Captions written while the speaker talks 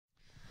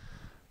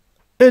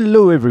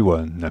Hello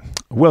everyone,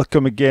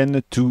 welcome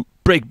again to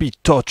Breakbeat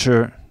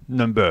Torture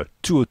number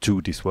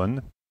 202, this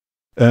one.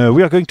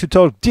 We are going to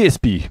talk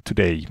DSP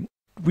today,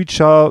 which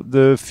are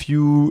the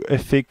few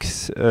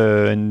FX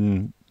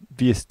and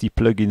VST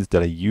plugins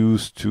that I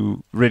use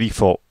ready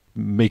for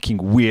making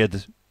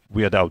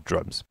weird out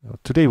drums.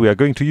 Today we are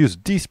going to use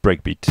this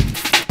breakbeat.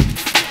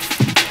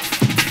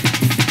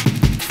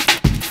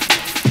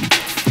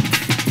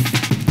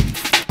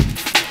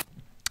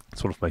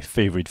 It's one of my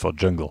favorite for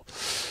jungle.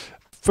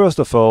 First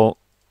of all,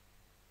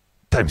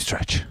 time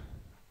stretch.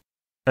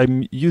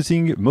 I'm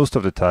using most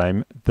of the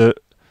time the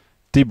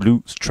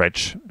dBlue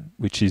stretch,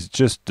 which is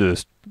just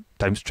the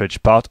time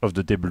stretch part of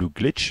the dBlue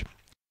glitch.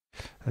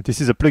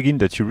 This is a plugin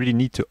that you really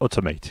need to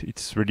automate.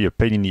 It's really a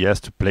pain in the ass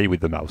to play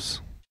with the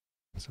mouse.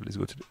 So let's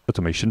go to the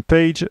automation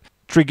page.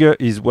 Trigger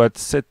is what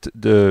set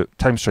the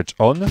time stretch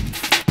on.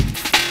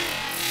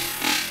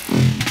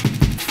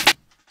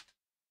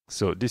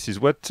 So this is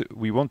what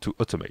we want to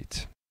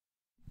automate.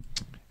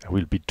 I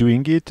will be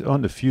doing it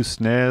on a few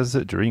snares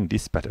during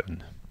this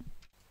pattern.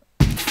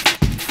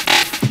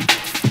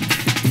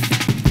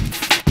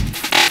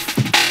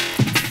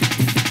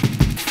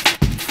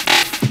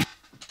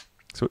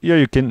 So here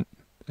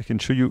I can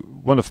show you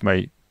one of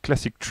my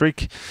classic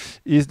trick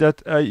is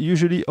that I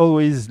usually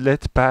always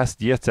let pass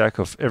the attack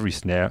of every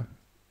snare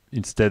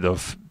instead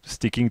of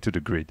sticking to the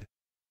grid.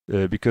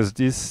 Because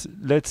this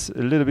lets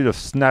a little bit of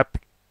snap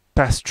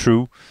pass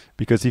through,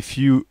 because if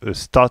you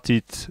start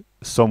it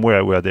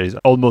somewhere where there is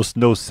almost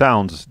no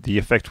sound, the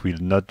effect will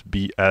not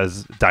be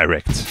as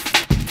direct.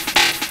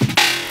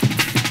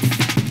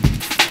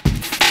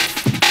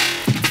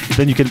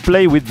 Then you can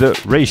play with the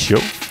ratio.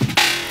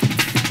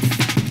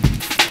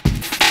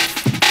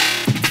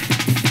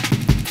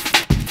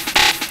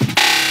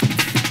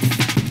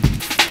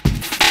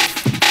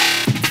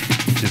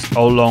 Which is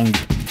how long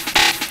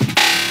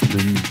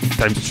the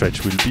time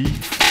stretch will be.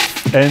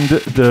 And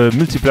the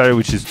multiplier,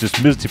 which is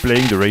just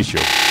multiplying the ratio,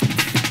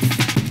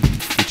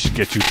 which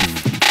gets you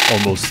to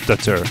almost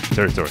stutter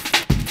territory.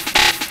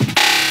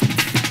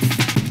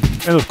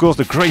 And of course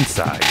the grain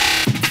size.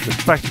 The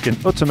fact you can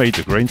automate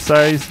the grain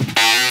size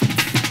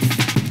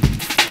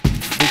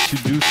lets you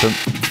do some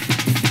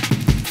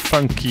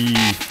funky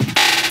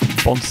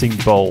bouncing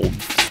ball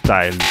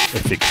style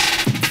effects.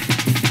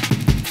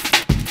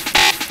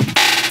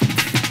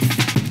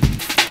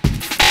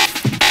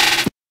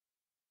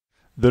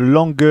 The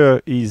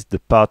longer is the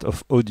part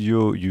of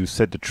audio you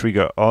set the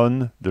trigger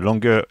on, the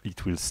longer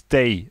it will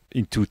stay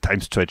into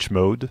time stretch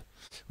mode,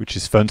 which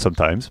is fun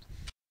sometimes.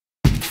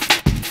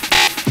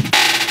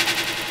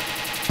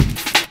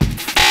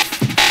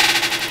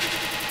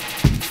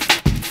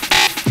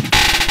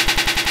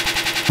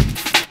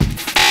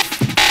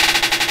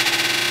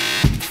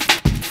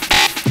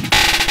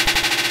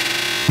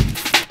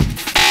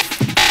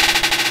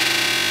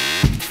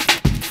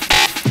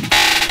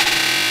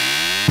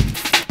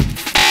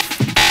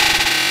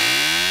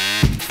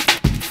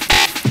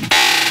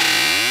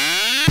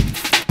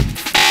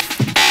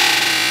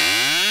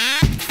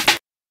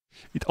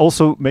 It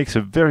also makes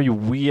a very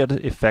weird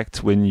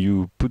effect when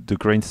you put the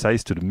grain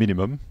size to the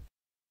minimum,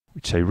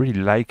 which I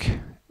really like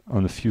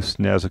on a few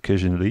snares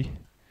occasionally.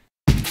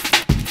 I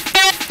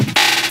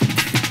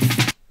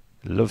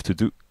love to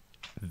do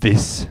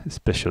this,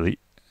 especially.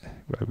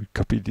 I will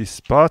copy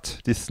this part,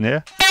 this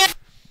snare.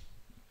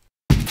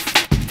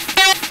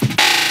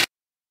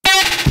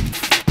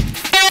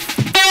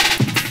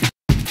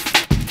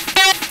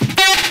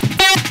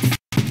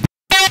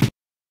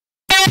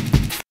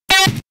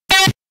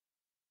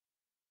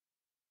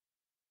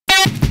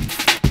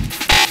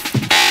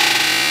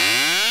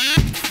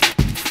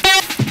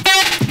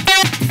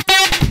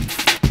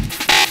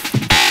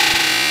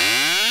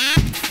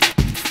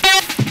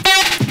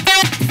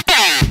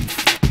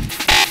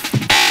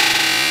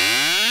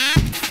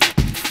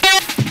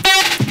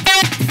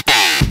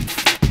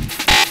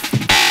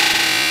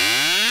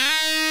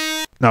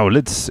 Now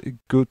let's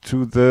go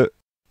to the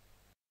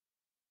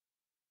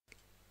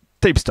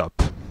tape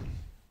stop.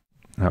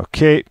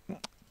 Okay,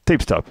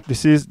 tape stop.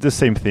 This is the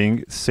same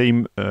thing,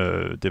 same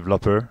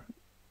developer.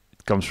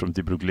 It comes from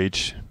dBlue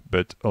glitch,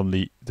 but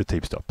only the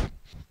tape stop.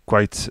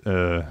 Quite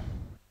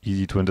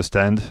easy to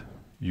understand.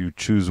 You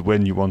choose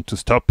when you want to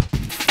stop.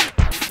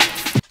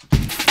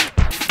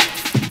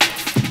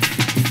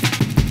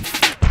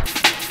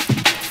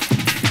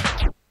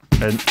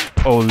 And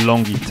how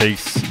long it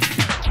takes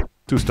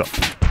to stop.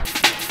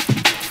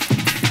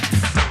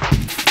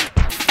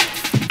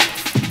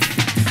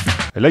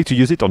 I like to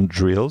use it on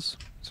drills.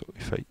 So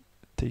if I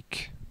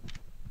take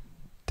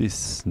this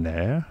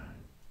snare,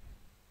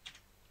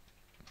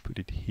 put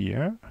it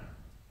here,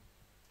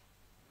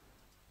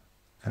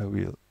 I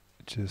will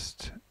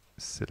just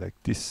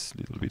select this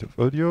little bit of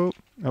audio.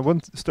 And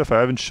one stuff I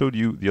haven't showed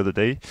you the other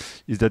day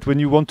is that when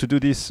you want to do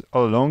this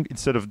all along,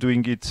 instead of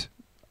doing it,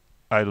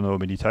 I don't know how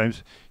many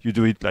times, you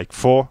do it like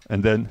 4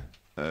 and then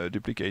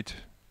duplicate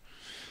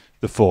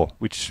the 4,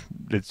 which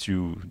lets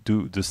you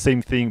do the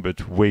same thing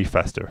but way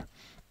faster.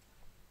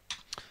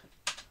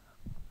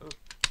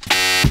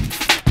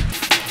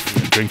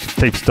 going to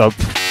tape stop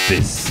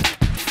this.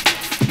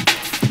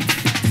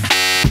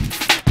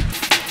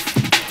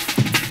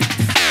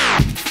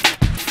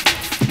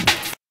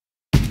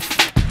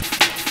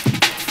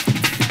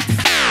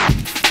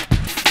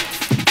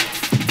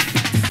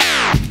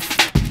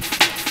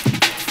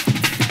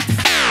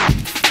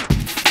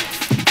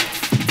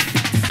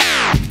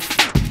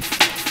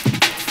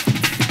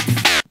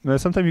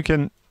 Sometimes you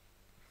can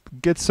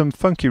get some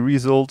funky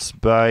results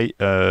by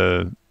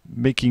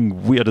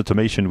making weird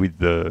automation with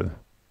the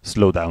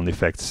slowdown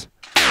effects.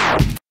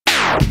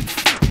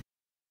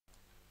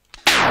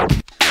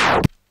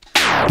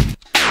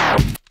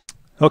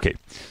 Okay,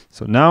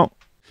 so now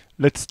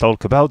let's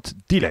talk about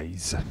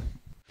delays.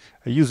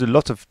 I use a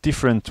lot of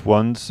different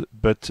ones,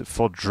 but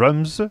for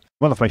drums,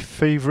 one of my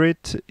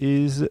favorite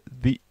is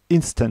the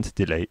instant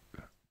delay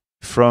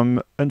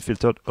from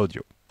Unfiltered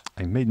Audio.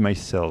 I made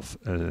myself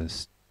a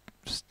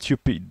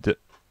stupid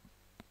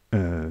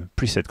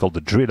preset called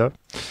the driller,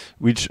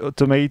 which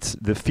automates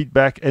the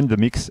feedback and the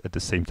mix at the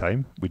same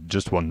time with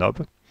just one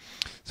knob.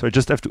 So I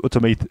just have to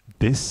automate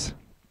this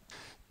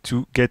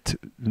to get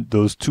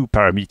those two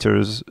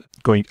parameters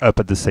going up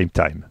at the same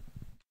time.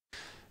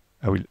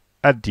 I will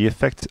add the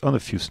effect on a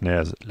few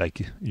snares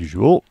like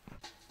usual.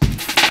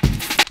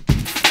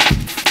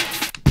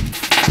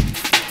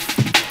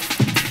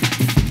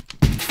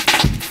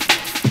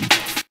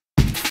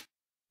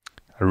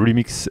 I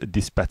remix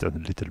this pattern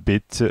a little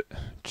bit,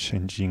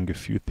 changing a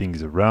few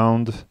things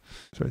around,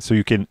 so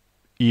you can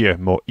hear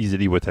more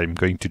easily what I'm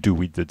going to do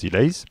with the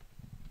delays.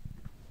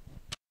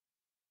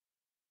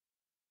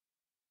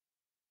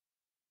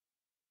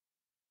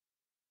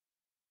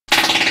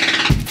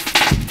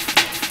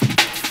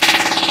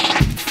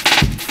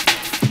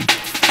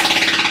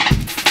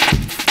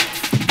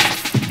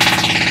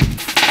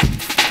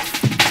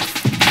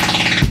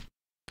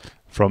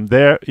 From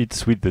there,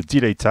 it's with the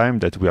delay time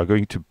that we are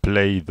going to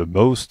play the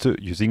most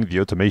using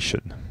the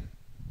automation.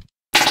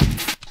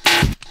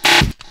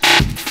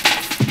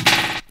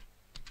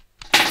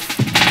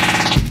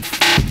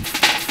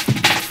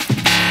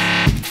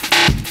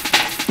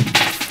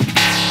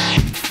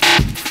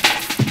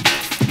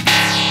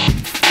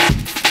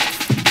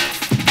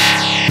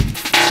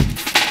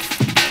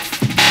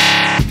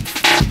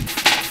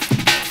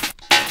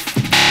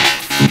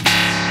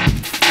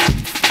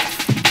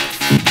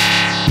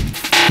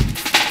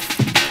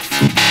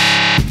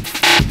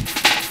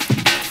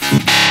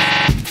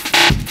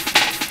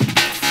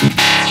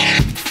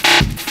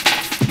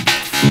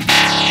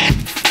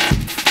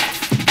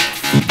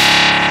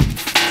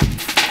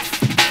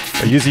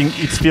 Using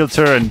its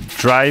filter and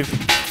drive, you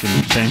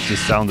can change the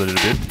sound a little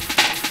bit.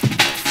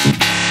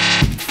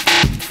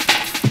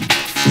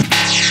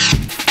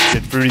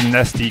 It's really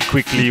nasty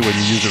quickly when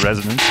you use the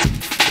resonance,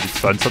 but it's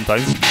fun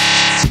sometimes.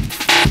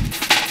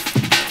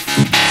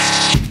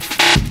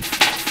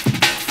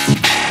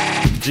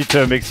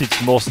 Jitter makes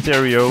it more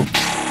stereo,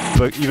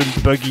 but even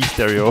buggy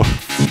stereo.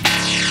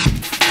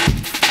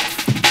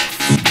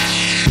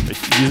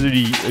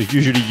 I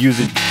usually use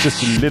it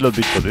just a little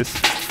bit for this.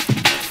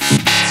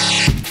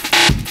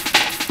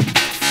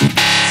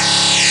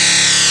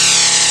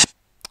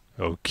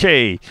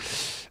 Okay,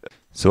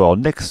 so our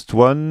next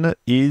one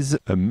is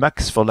a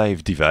Max for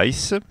Live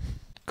device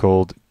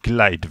called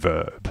Glide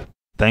Verb.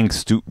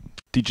 Thanks to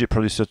DJ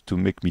Producer to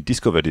make me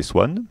discover this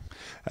one.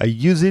 I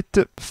use it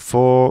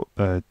for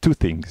two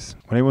things.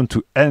 When I want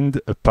to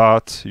end a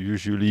part,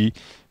 usually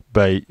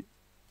by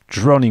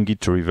drowning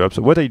it to reverb.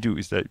 So what I do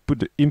is I put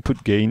the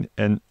input gain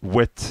and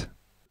wet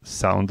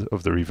sound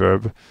of the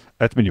reverb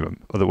at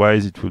minimum.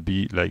 Otherwise it will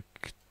be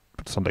like,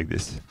 sound like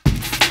this.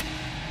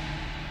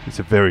 It's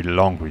a very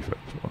long reverb.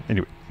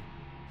 Anyway,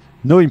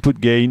 no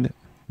input gain,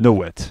 no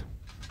wet.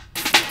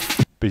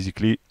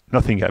 Basically,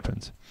 nothing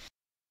happens.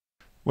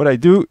 What I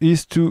do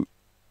is to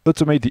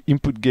automate the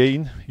input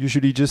gain,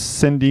 usually just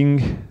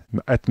sending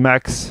at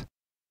max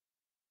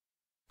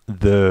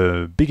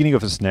the beginning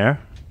of a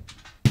snare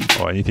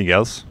or anything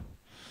else,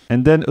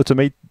 and then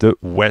automate the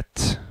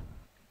wet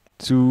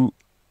to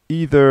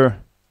either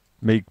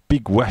make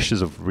big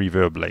washes of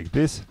reverb like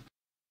this,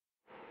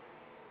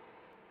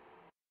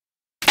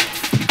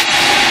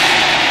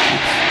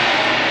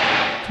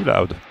 too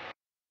loud.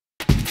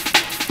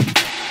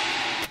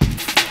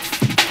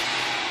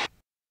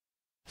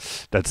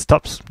 That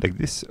stops like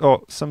this,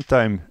 or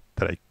sometime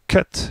that I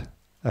cut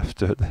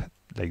after that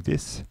like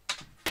this.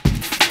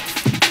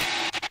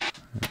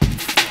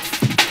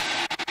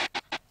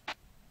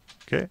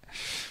 Okay.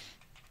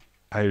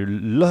 I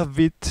love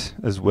it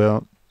as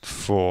well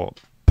for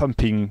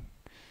pumping,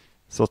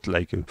 sort of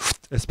like a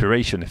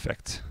aspiration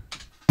effect.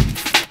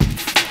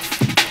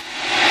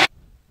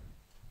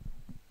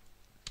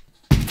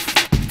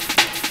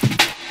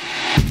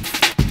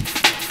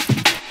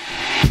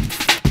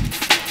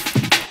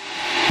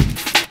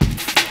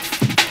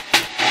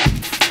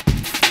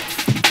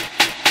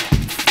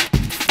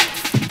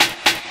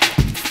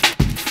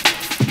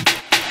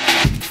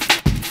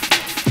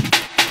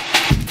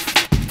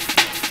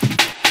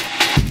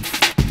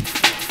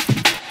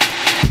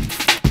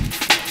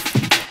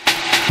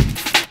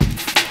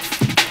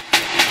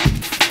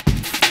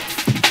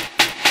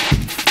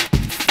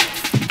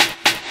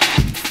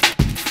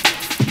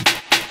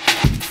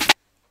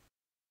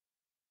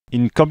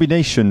 in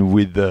combination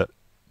with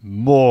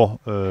more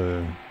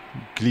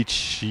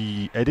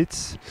glitchy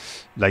edits,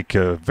 like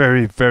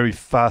very, very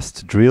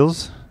fast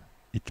drills,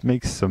 it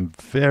makes some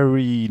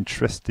very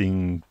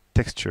interesting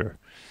texture.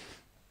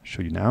 I'll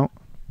show you now.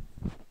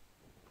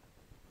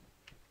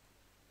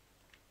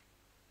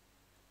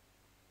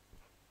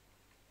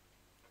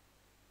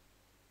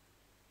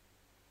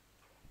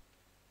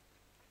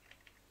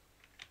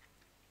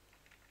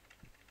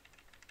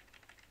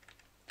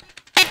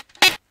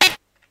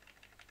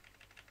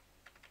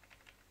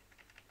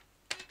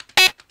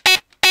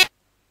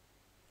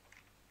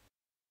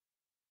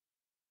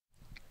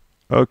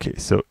 Okay,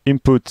 so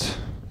input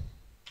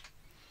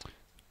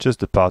just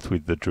the part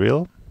with the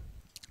drill,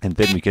 and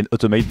then we can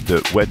automate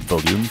the wet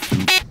volume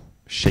to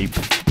shape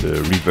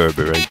the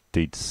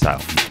reverberated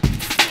sound.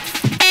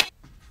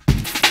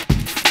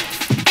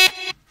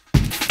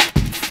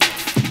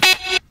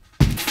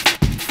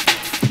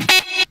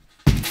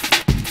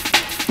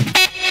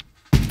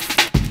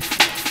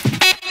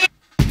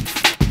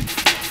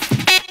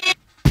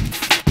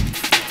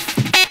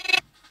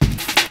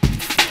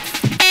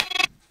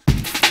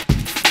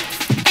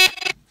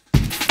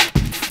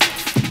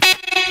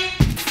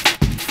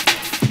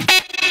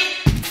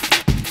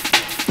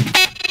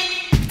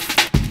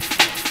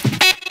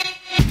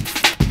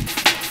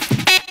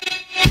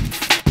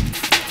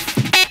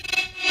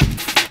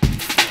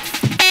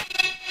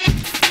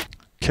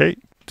 Okay,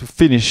 to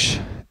finish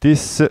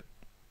this,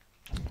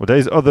 well, there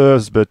is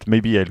others, but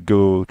maybe I'll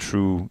go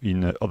through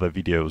in other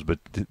videos, but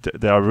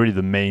they are really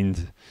the main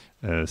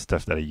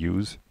stuff that I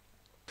use.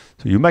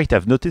 So you might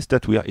have noticed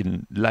that we are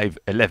in Live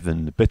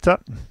 11 beta.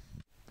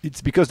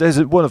 It's because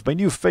there's one of my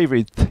new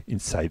favorites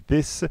inside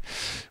this,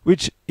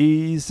 which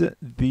is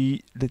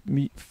the, let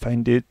me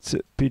find it,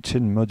 pitch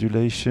and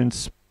modulation,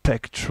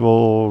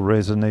 spectral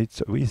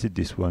resonate. Or is it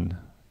this one?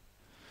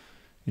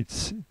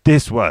 It's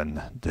this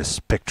one, the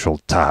spectral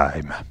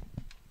time.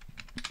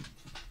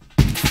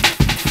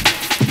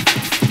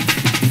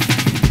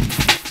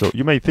 So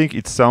you may think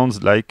it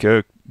sounds like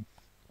a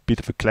bit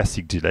of a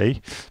classic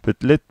delay,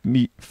 but let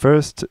me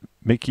first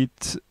make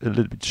it a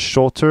little bit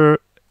shorter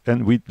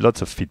and with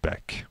lots of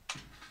feedback.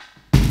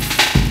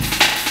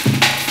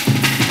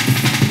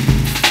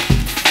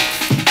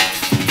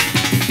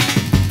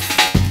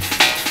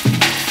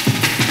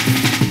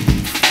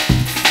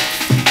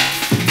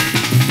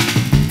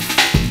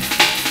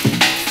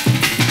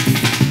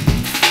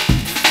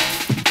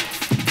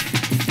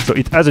 So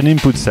it has an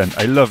input send.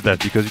 I love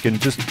that because you can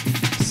just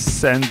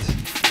send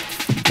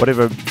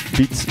whatever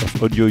bits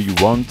of audio you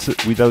want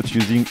without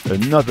using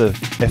another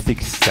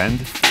FX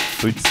send.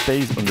 So it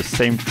stays on the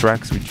same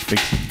tracks, which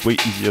makes it way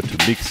easier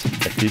to mix,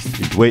 at least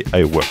in the way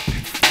I work.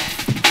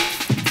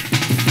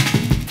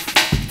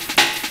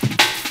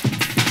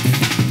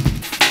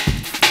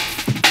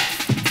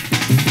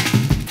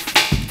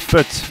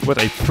 But what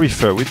I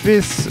prefer with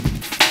this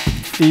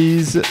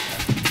is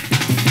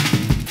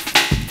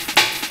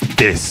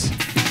this.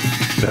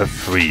 The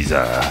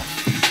freezer.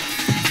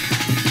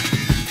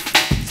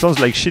 It sounds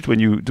like shit when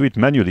you do it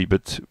manually,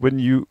 but when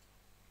you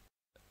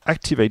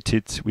activate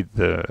it with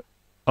the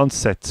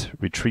onset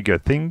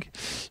retrigger thing,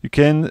 you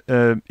can.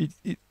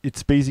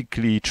 It's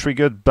basically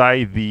triggered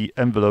by the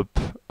envelope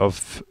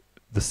of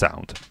the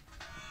sound.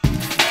 You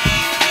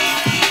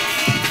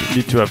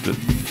need to have the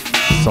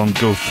sound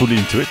go fully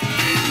into it.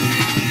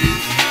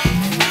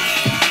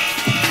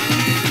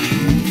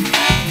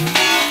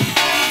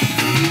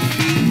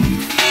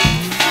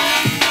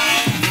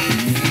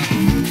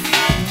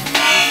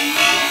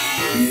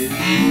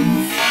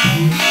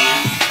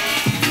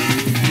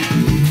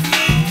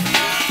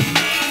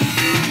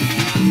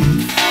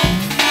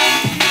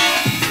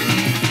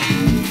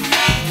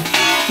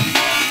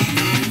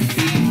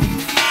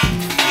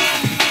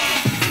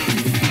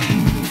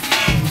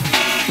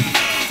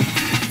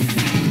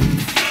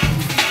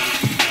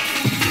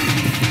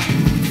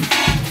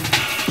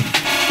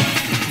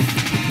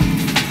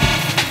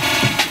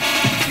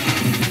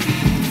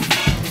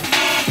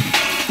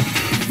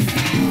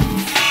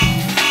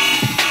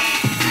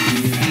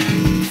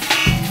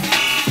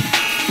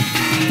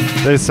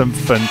 There's some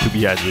fun to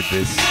be had with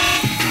this,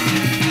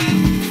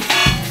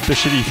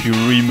 especially if you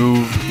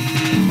remove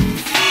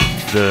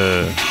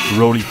the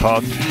rolly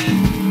part.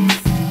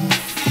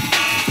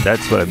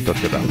 That's what I'm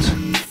talking about.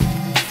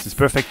 This is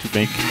perfect to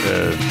make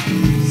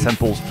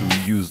samples to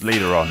use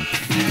later on.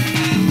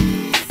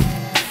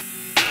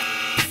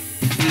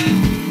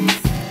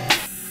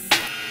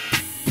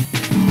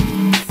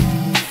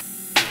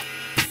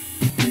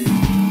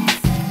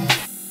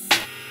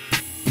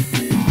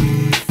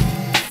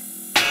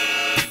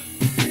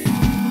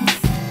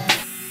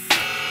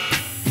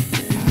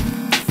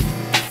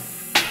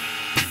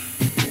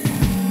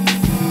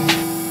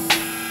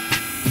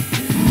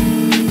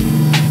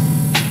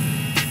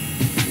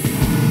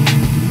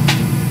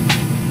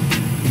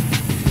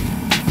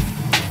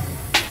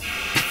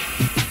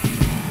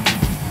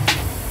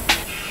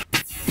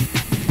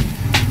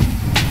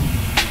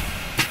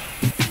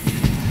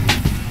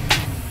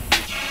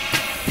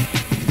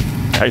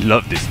 I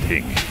love this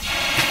thing.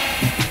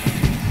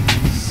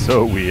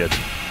 So weird.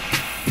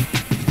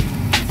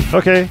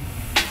 Okay.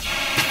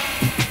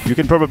 You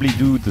can probably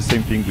do the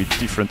same thing with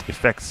different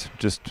effects.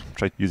 Just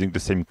try using the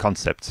same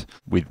concepts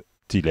with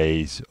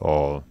delays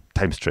or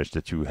time stretch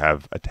that you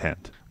have at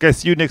hand. Okay,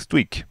 see you next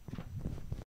week.